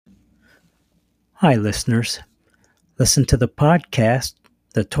Hi, listeners. Listen to the podcast,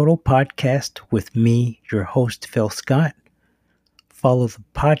 the Total Podcast, with me, your host, Phil Scott. Follow the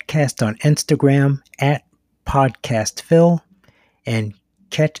podcast on Instagram at PodcastPhil and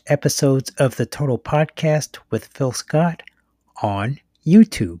catch episodes of the Total Podcast with Phil Scott on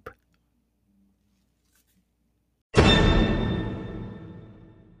YouTube.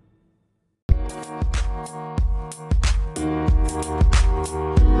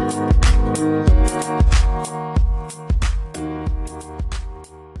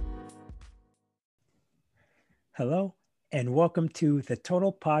 Hello, and welcome to the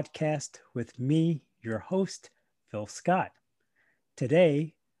Total Podcast with me, your host, Phil Scott.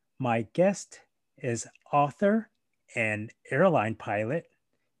 Today, my guest is author and airline pilot,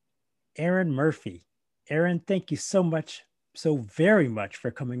 Erin Murphy. Erin, thank you so very much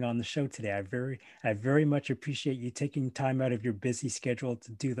for coming on the show today. I very much appreciate you taking time out of your busy schedule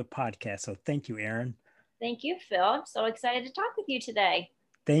to do the podcast. So thank you, Erin. Thank you, Phil. I'm so excited to talk with you today.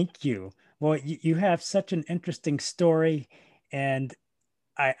 Thank you. Well, you have such an interesting story, and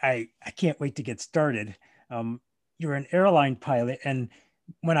I can't wait to get started. You're an airline pilot, and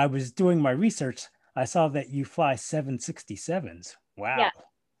when I was doing my research, I saw that you fly 767s. Wow. Yes,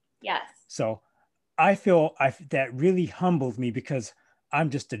 yes. So that really humbled me because I'm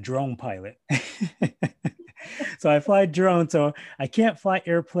just a drone pilot. So I fly drones, so I can't fly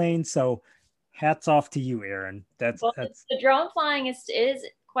airplanes. So hats off to you, Erin. Well, That's the drone flying is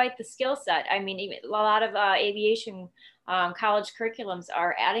quite the skill set. I mean, even a lot of aviation college curriculums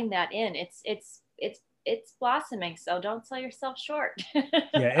are adding that in. It's blossoming. So don't sell yourself short. I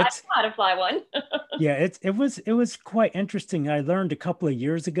yeah, know how to fly one. it was quite interesting. I learned a couple of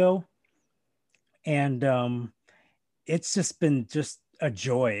years ago, and it's just been just a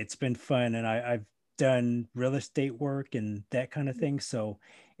joy. It's been fun, and I've done real estate work and that kind of thing. So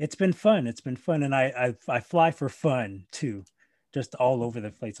it's been fun. It's been fun, and I fly for fun too, just all over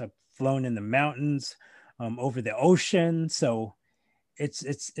the place. I've flown in the mountains, over the ocean. So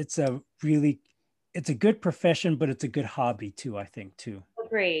it's a really it's a good profession, but it's a good hobby too. I think too.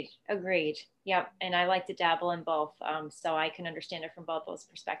 Agreed. Yep. And I like to dabble in both, so I can understand it from both those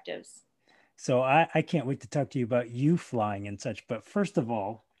perspectives. So I can't wait to talk to you about you flying and such. But first of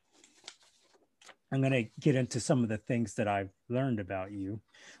all, I'm going to get into some of the things that I've learned about you.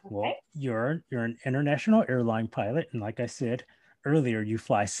 Okay. Well, you're an international airline pilot, and like I said earlier, you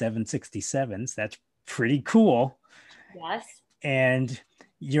fly 767s. That's pretty cool. Yes. And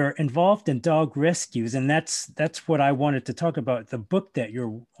you're involved in dog rescues, and that's what I wanted to talk about, the book that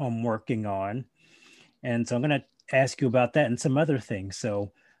you're working on. And so I'm going to ask you about that and some other things.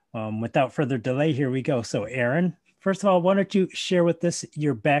 So without further delay, here we go. So Erin, first of all, why don't you share with us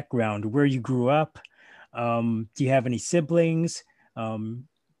your background, where you grew up? Do you have any siblings? Um,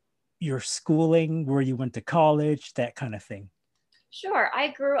 your schooling, where you went to college, that kind of thing. Sure. I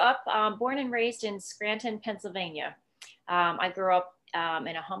grew up, born and raised in Scranton, Pennsylvania. I grew up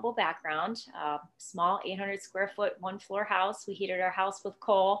in a humble background, small 800 square foot, one floor house. We heated our house with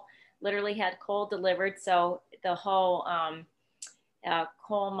coal, literally had coal delivered. So the whole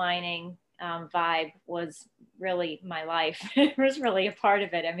coal mining vibe was really my life. It was really a part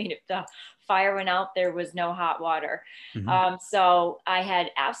of it. I mean, if the fire went out, there was no hot water. Mhm. So I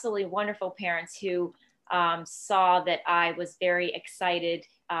had absolutely wonderful parents who saw that I was very excited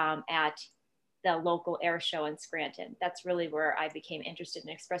at the local air show in Scranton. That's really where I became interested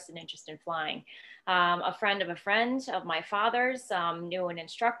and expressed an interest in flying. A friend of my father's knew an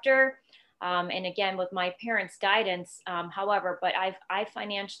instructor. And again, with my parents' guidance, however, but I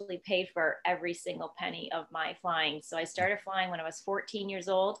financially paid for every single penny of my flying. So I started flying when I was 14 years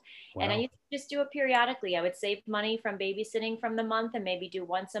old, and I Wow. used to just do it periodically. I would save money from babysitting from the month and maybe do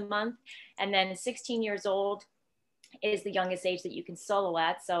once a month. And then 16 years old is the youngest age that you can solo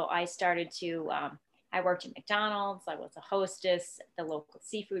at. So I started to, I worked at McDonald's. I was a hostess at the local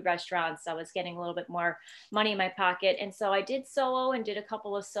seafood restaurants. I was getting a little bit more money in my pocket. And so I did solo and did a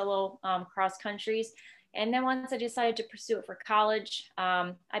couple of solo cross countries. And then once I decided to pursue it for college,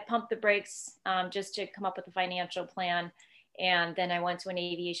 I pumped the brakes just to come up with a financial plan. And then I went to an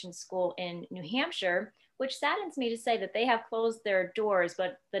aviation school in New Hampshire, which saddens me to say that they have closed their doors,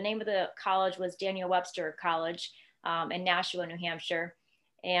 but the name of the college was Daniel Webster College in Nashua, New Hampshire.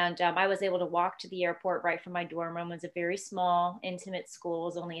 And I was able to walk to the airport right from my dorm room. It was a very small, intimate school. It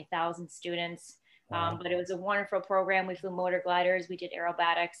was only 1,000 students, Wow. but it was a wonderful program. We flew motor gliders, we did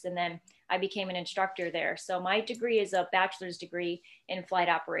aerobatics, and then I became an instructor there. So my degree is a bachelor's degree in flight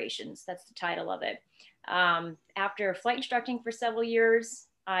operations. That's the title of it. After flight instructing for several years,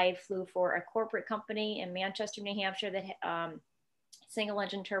 I flew for a corporate company in Manchester, New Hampshire that single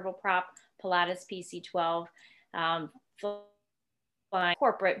engine turboprop Pilatus PC-12, flying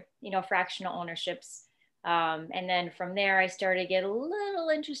corporate, fractional ownerships. And then from there, I started to get a little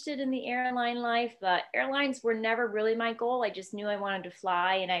interested in the airline life, but airlines were never really my goal. I just knew I wanted to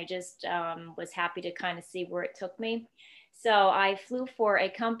fly, and I just was happy to kind of see where it took me. So I flew for a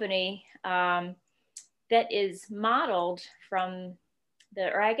company that is modeled from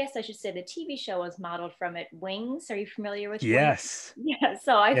or I guess I should say the TV show was modeled from it, Wings. Are you familiar with Wings? Yes. Yeah,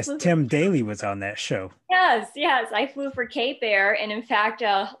 so I Yes, flew. Tim Daly was on that show. Yes, yes. I flew for Cape Air. And in fact,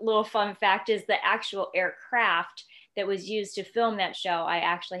 a little fun fact is the actual aircraft that was used to film that show, I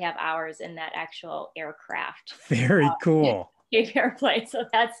actually have hours in that actual aircraft. Very cool. Cape Airplane. So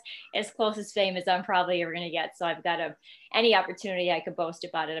that's as close as fame as I'm probably ever going to get. So I've got any opportunity I could boast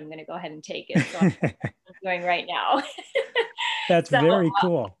about it, I'm going to go ahead and take it. So I'm doing right now. That's So very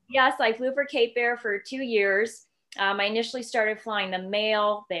cool. yes, I flew for Cape Air for 2 years. I initially started flying the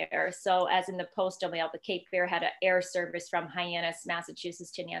mail there. So as in the postal mail, the Cape Air had an air service from Hyannis,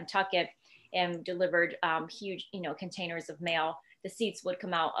 Massachusetts to Nantucket, and delivered huge, containers of mail. The seats would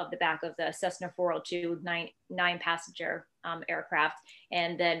come out of the back of the Cessna 402 nine passenger aircraft.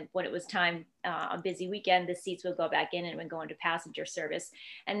 And then when it was time, a busy weekend, the seats would go back in and would go into passenger service.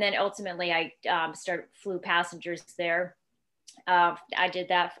 And then ultimately I flew passengers there. I did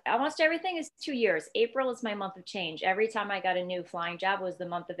that. Almost everything is 2 years. April is my month of change. Every time I got a new flying job was the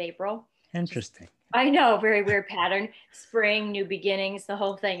month of April. Interesting. I know, very weird pattern. Spring, new beginnings, the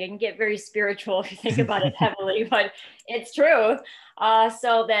whole thing. It can get very spiritual if you think about it heavily, but it's true.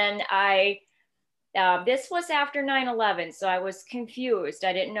 So then this was after 9/11. So I was confused.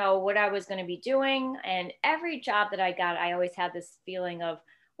 I didn't know what I was going to be doing. And every job that I got, I always had this feeling of,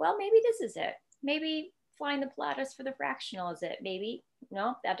 well, maybe this is it. Maybe flying the Pilatus for the fractional is it. Maybe,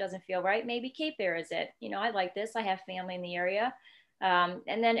 no, that doesn't feel right. Maybe Cape Air is it. I like this. I have family in the area.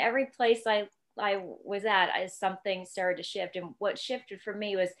 And then every place I was at, something started to shift. And what shifted for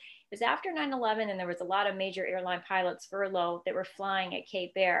me was after 9/11, and there was a lot of major airline pilots furloughed that were flying at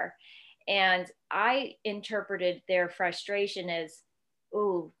Cape Air. And I interpreted their frustration as,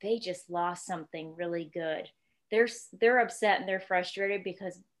 oh, they just lost something really good. They're upset and they're frustrated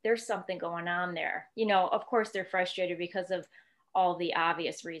because there's something going on there. Of course they're frustrated because of all the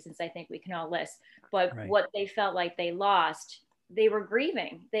obvious reasons I think we can all list. But Right. what they felt like they lost, they were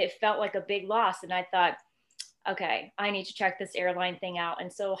grieving. It felt like a big loss. And I thought, okay, I need to check this airline thing out.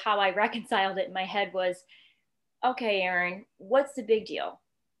 And so how I reconciled it in my head was, okay, Erin, what's the big deal?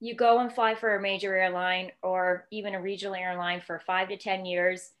 You go and fly for a major airline or even a regional airline for 5 to 10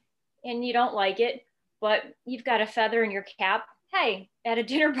 years and you don't like it, but you've got a feather in your cap. Hey, at a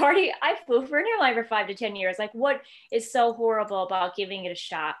dinner party, I flew for an airline for 5 to 10 years. Like, what is so horrible about giving it a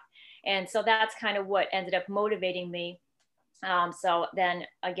shot? And so that's kind of what ended up motivating me. So then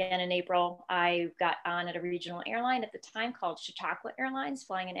again, in April, I got on at a regional airline at the time called Chautauqua Airlines,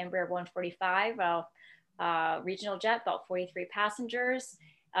 flying an Embraer 145, regional jet, about 43 passengers.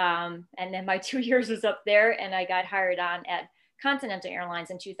 And then my 2 years was up there and I got hired on at Continental Airlines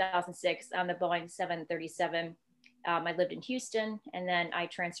in 2006 on the Boeing 737. I lived in Houston and then I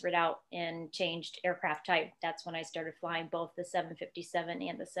transferred out and changed aircraft type. That's when I started flying both the 757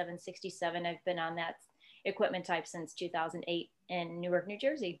 and the 767. I've been on that equipment type since 2008 in Newark, New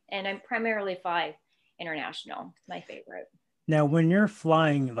Jersey. And I'm primarily fly international. It's my favorite. Now, when you're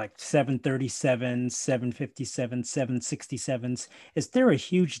flying like 737s, 757s, 767s, is there a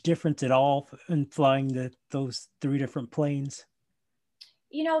huge difference at all in flying those three different planes?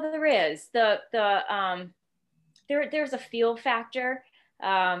 There is there's a feel factor.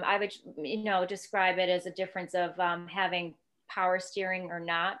 I would, describe it as a difference of having power steering or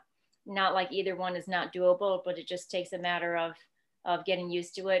not. Not like either one is not doable, but it just takes a matter of getting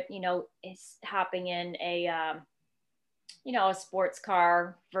used to it. It's hopping in a sports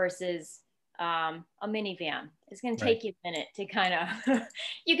car versus a minivan. It's going to take you a minute to kind of,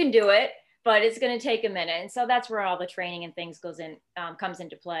 you can do it, but it's going to take a minute. And so that's where all the training and things comes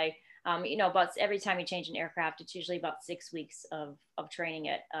into play. About every time you change an aircraft, it's usually about 6 weeks of training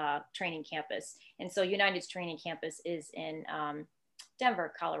at training campus. And so United's training campus is in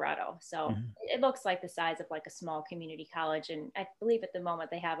Denver, Colorado. So it looks like the size of like a small community college. And I believe at the moment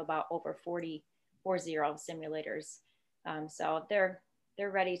they have about over 40 simulators. So they're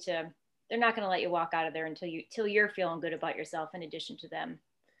ready to, they're not going to let you walk out of there until you're feeling good about yourself in addition to them.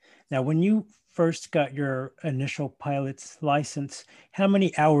 Now, when you first got your initial pilot's license, how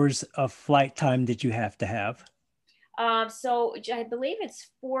many hours of flight time did you have to have? So I believe it's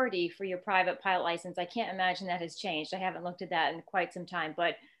 40 for your private pilot license. I can't imagine that has changed. I haven't looked at that in quite some time,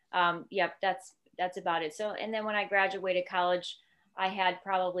 but yeah, that's about it. So, and then when I graduated college, I had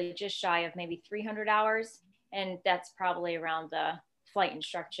probably just shy of maybe 300 hours. And that's probably around the flight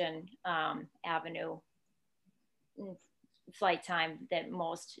instruction avenue flight time that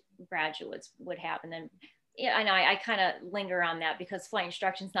most graduates would have. And then, yeah, and I kind of linger on that because flight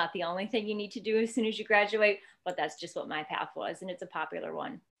instruction is not the only thing you need to do as soon as you graduate, but that's just what my path was. And it's a popular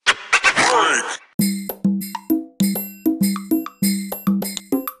one.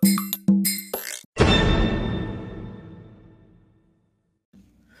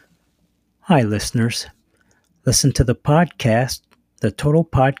 Hi, listeners. Listen to the podcast, the Total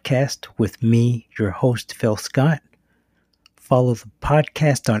Podcast, with me, your host, Phil Scott. Follow the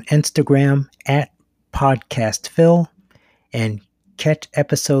podcast on Instagram at PodcastPhil, and catch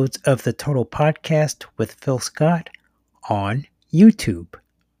episodes of the Total Podcast with Phil Scott on YouTube.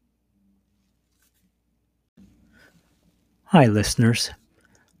 Hi, listeners.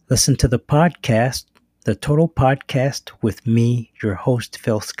 Listen to the podcast, the Total Podcast, with me, your host,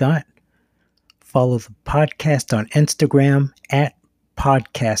 Phil Scott. Follow the podcast on Instagram at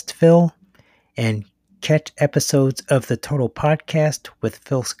PodcastPhil, and catch episodes of the Total Podcast with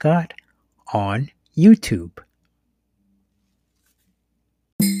Phil Scott on YouTube.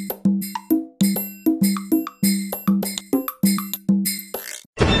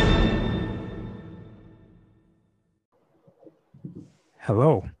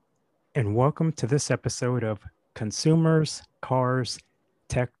 Hello, and welcome to this episode of Consumers, Cars,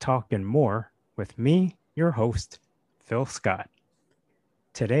 Tech Talk, and More with me, your host, Phil Scott.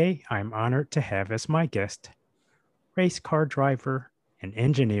 Today, I'm honored to have as my guest race car driver and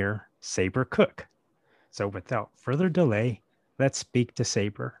engineer Sabre Cook. So without further delay, let's speak to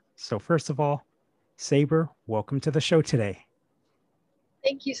Sabre. So first of all, Sabre, welcome to the show today.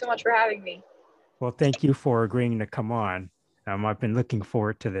 Thank you so much for having me. Well, thank you for agreeing to come on. I've been looking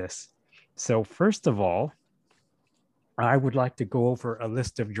forward to this. So first of all, I would like to go over a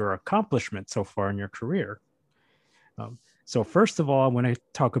list of your accomplishments so far in your career. So first of all, I want to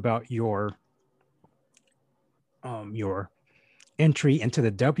talk about your entry into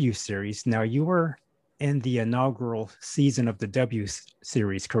the W Series. Now, you were in the inaugural season of the W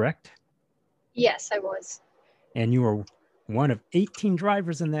Series, correct? Yes, I was. And you were one of 18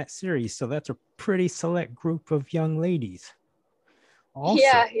 drivers in that series, so that's a pretty select group of young ladies. Also,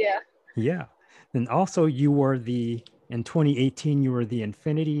 yeah. And also, you were in 2018, you were the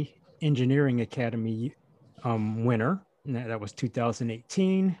Infinity Engineering Academy winner. And that was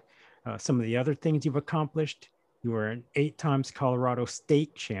 2018. Some of the other things you've accomplished: you were an 8 times Colorado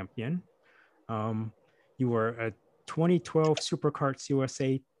State champion. You were a 2012 Superkarts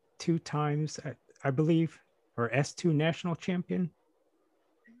USA 2 times, I believe, or S2 national champion.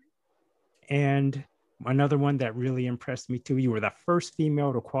 And another one that really impressed me too, you were the first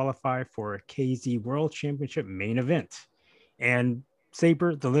female to qualify for a KZ World Championship main event. And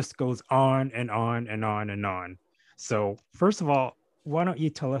Sabre, the list goes on and on and on and on. So first of all, why don't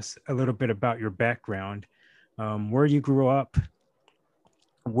you tell us a little bit about your background, where you grew up,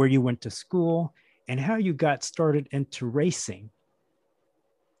 where you went to school, and how you got started into racing?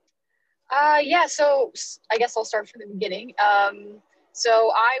 So I guess I'll start from the beginning.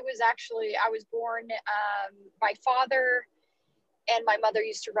 So I was born, my father and my mother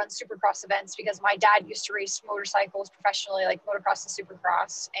used to run supercross events because my dad used to race motorcycles professionally, like motocross and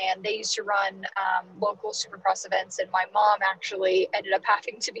supercross. And they used to run local supercross events. And my mom actually ended up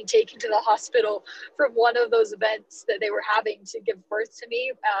having to be taken to the hospital from one of those events that they were having to give birth to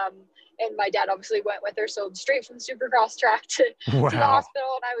me. And my dad obviously went with her. So straight from the supercross track to the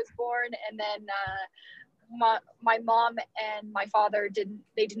hospital, and I was born. And then my mom and my father didn't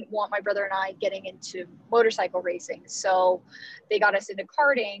want my brother and I getting into motorcycle racing. So they got us into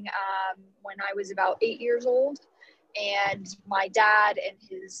karting when I was about 8 years old. And my dad and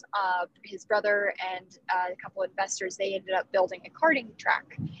his brother and a couple of investors, they ended up building a karting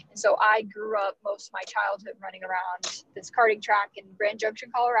track. And so I grew up most of my childhood running around this karting track in Grand Junction,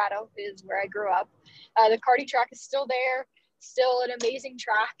 Colorado is where I grew up. The karting track is still there. Still an amazing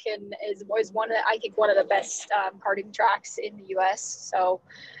track, and was one of the best karting tracks in the U.S. So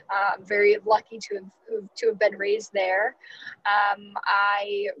I'm very lucky to have been raised there.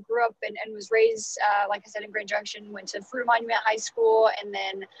 I grew up and was raised, like I said, in Grand Junction. Went to Fruit Monument High School, and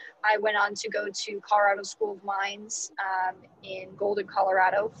then I went on to go to Colorado School of Mines in Golden,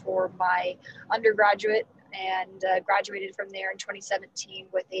 Colorado for my undergraduate, and graduated from there in 2017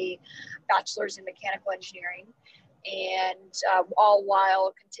 with a bachelor's in mechanical engineering. And all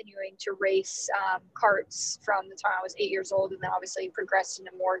while continuing to race karts from the time I was 8 years old, and then obviously progressed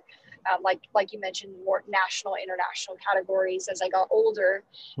into more like you mentioned, more national, international categories as I got older,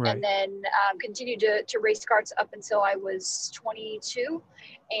 Right. and then continued to race karts up until I was 22,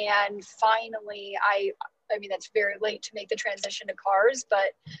 and finally I mean, that's very late to make the transition to cars,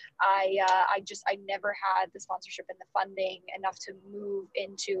 but I never had the sponsorship and the funding enough to move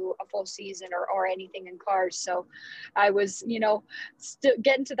into a full season or anything in cars. So I was, still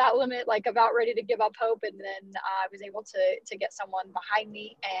getting to that limit, like about ready to give up hope. And then I was able to get someone behind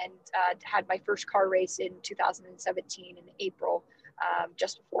me and had my first car race in 2017 in April,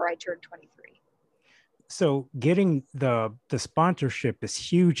 just before I turned 23. So getting the sponsorship is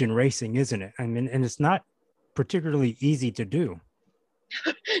huge in racing, isn't it? I mean, and it's not particularly easy to do.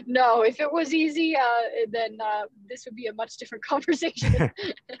 No, if it was easy, then this would be a much different conversation.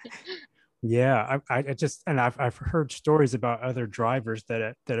 Yeah, I just, and I've heard stories about other drivers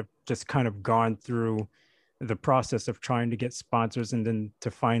that have just kind of gone through the process of trying to get sponsors and then to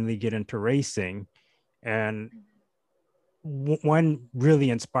finally get into racing. And one really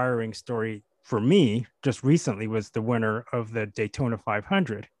inspiring story for me just recently was the winner of the Daytona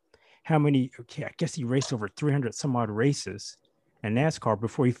 500. How many? Okay, I guess he raced over 300 some odd races in NASCAR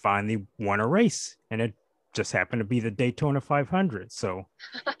before he finally won a race, and it just happened to be the Daytona 500. So,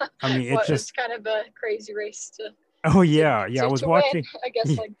 I mean, Well, it's just, it's kind of a crazy race to oh yeah, yeah. I was to win, watching. I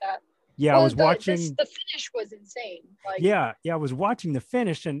guess, like that. Yeah, I Well, was watching. the finish was insane. Like, Yeah, I was watching the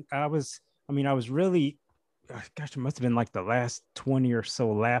finish, and I was really, gosh, it must have been like the last 20 or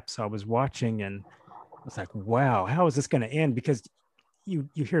so laps I was watching, and I was like, wow, how is this going to end? Because you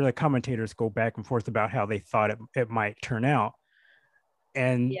hear the commentators go back and forth about how they thought it might turn out,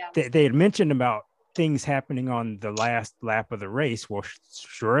 and yeah, they had mentioned about things happening on the last lap of the race. Well,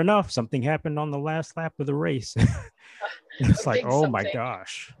 sure enough, something happened on the last lap of the race. It's a like, big oh my something.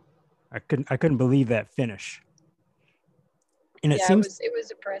 gosh, I couldn't believe that finish. And Yeah, it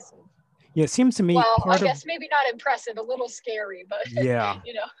was impressive. it seems to me Well, I part of, guess maybe not impressive, a little scary, but yeah,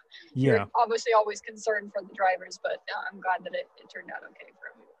 you're yeah. obviously always concerned for the drivers, but I'm glad that it turned out okay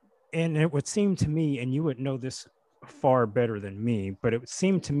for everyone. And it would seem to me, and you would know this far better than me, but it would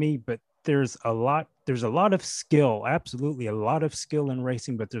seem to me, but there's a lot of skill, absolutely a lot of skill in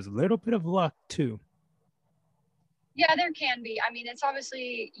racing, but there's a little bit of luck too. Yeah, there can be. I mean, it's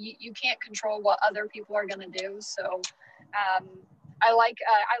obviously you can't control what other people are going to do. So, um, I like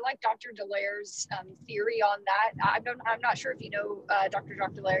Dr. Dalaire's theory on that. I'm not sure if you know Dr.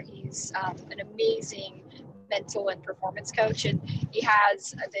 Jacques Dallaire. He's an amazing mental and performance coach, and he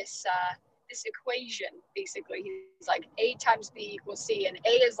has this equation. Basically, he's like A times B equals C, and A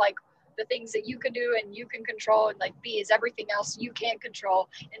is like the things that you can do and you can control, and like B is everything else you can't control,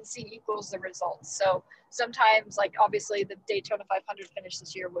 and C equals the results. So sometimes, like obviously the Daytona 500 finish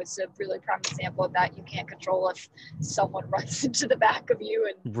this year was a really prime example of that. You can't control if someone runs into the back of you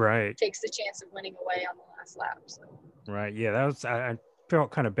and Right, takes the chance of winning away on the last lap. So. right. Yeah, that was, I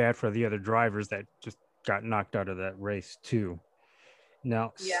felt kind of bad for the other drivers that just got knocked out of that race too.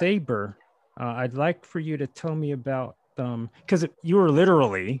 Now, Yeah. Sabre, I'd like for you to tell me about, because you were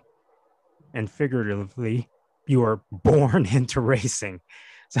literally and figuratively, you are born into racing.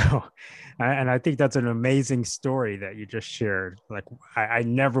 So, and I think that's an amazing story that you just shared. Like, I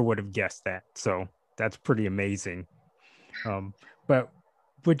never would have guessed that. So that's pretty amazing. But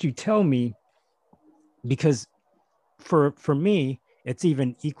would you tell me, because for me, it's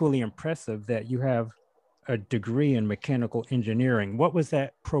even equally impressive that you have a degree in mechanical engineering. What was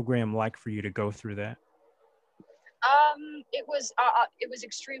that program like for you to go through that? It was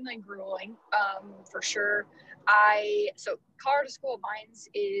extremely grueling, for sure. So Colorado School of Mines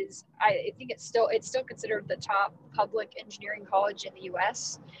is, I think it's still considered the top public engineering college in the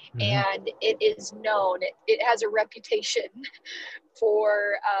U.S. Mm-hmm. And it is known. It has a reputation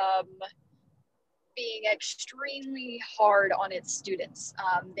for being extremely hard on its students.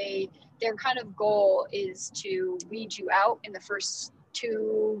 Their kind of goal is to weed you out in the first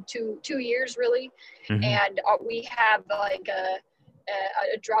two years, really. Mm-hmm. And we have like a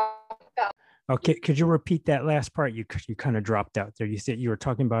dropout. Okay, could you repeat that last part? You kind of dropped out there. You said you were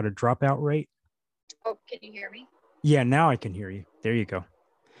talking about a dropout rate. Oh, can you hear me? Yeah, now I can hear you. There you go.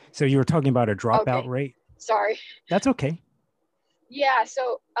 So you were talking about a dropout Okay, rate. sorry. That's okay. Yeah,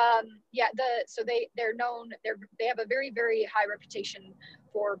 so they're known, they have a very, very high reputation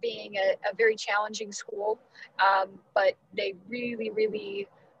for being a very challenging school, but they really, really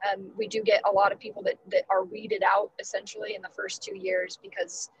we do get a lot of people that are weeded out essentially in the first 2 years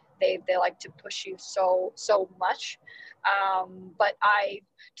because they like to push you so much. But I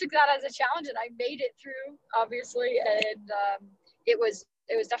took that as a challenge and I made it through, obviously, and it was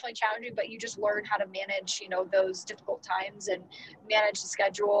was definitely challenging, but you just learn how to manage, you know, those difficult times and manage the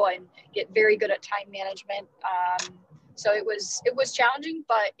schedule and get very good at time management. So it was challenging,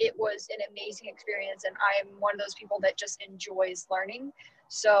 but it was an amazing experience. And I'm one of those people that just enjoys learning.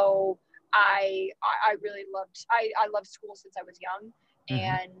 So I really I loved school since I was young, Mm-hmm.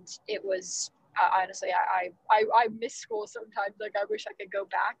 and it was, honestly, I miss school sometimes. Like, I wish I could go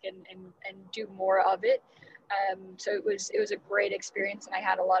back and do more of it. So it was a great experience, and I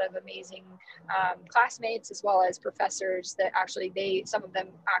had a lot of amazing classmates as well as professors that actually some of them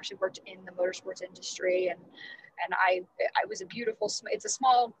actually worked in the motorsports industry, and I was it's a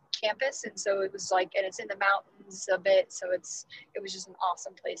small campus, and so it was like, and it's in the mountains a bit, so it was just an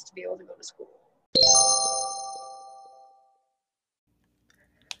awesome place to be able to go to school.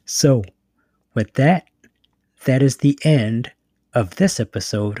 So, with that, that is the end of this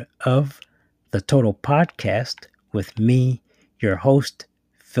episode of the Total Podcast with me, your host,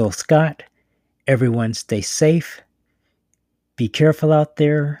 Phil Scott. Everyone stay safe. Be careful out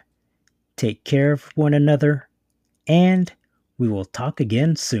there. Take care of one another. And we will talk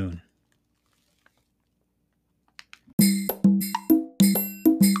again soon.